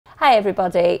Hi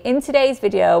everybody, in today's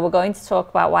video we're going to talk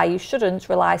about why you shouldn't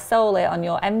rely solely on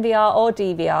your NVR or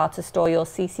DVR to store your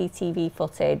CCTV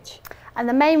footage. And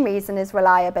the main reason is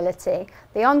reliability.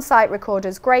 The on-site recorder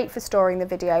is great for storing the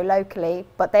video locally,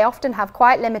 but they often have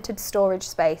quite limited storage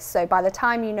space, so by the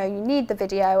time you know you need the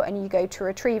video and you go to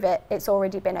retrieve it, it's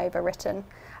already been overwritten.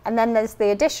 And then there's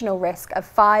the additional risk of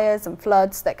fires and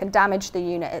floods that can damage the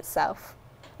unit itself.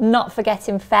 Not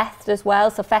forgetting theft as well,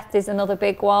 so theft is another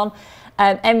big one.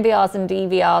 NVRs and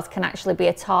DVRs can actually be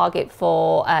a target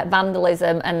for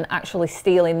vandalism and actually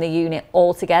stealing the unit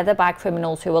altogether by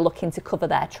criminals who are looking to cover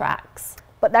their tracks.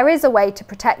 But there is a way to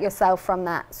protect yourself from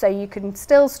that, so you can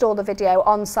still store the video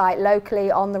on site locally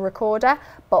on the recorder,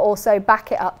 but also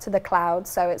back it up to the cloud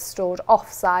so it's stored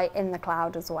off site in the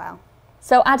cloud as well.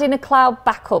 So adding a cloud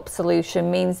backup solution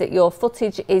means that your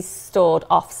footage is stored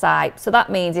off-site. So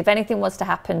that means if anything was to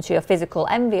happen to your physical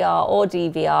NVR or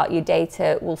DVR, your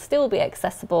data will still be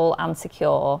accessible and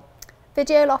secure.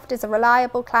 VideoLoft is a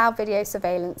reliable cloud video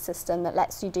surveillance system that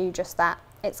lets you do just that.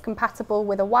 It's compatible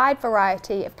with a wide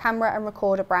variety of camera and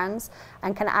recorder brands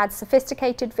and can add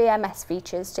sophisticated VMS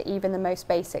features to even the most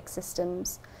basic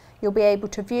systems. You'll be able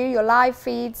to view your live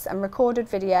feeds and recorded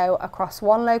video across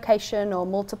one location or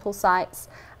multiple sites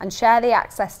and share the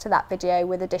access to that video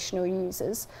with additional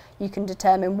users. You can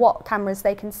determine what cameras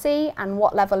they can see and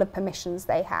what level of permissions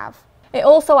they have. It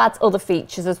also adds other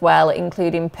features as well,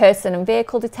 including person and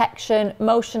vehicle detection,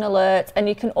 motion alerts, and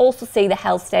you can also see the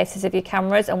health status of your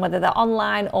cameras and whether they're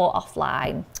online or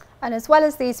offline. And as well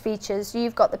as these features,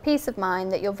 you've got the peace of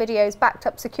mind that your video is backed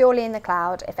up securely in the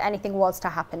cloud if anything was to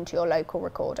happen to your local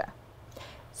recorder.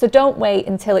 So don't wait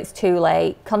until it's too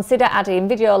late. Consider adding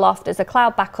VideoLoft as a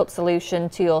cloud backup solution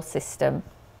to your system.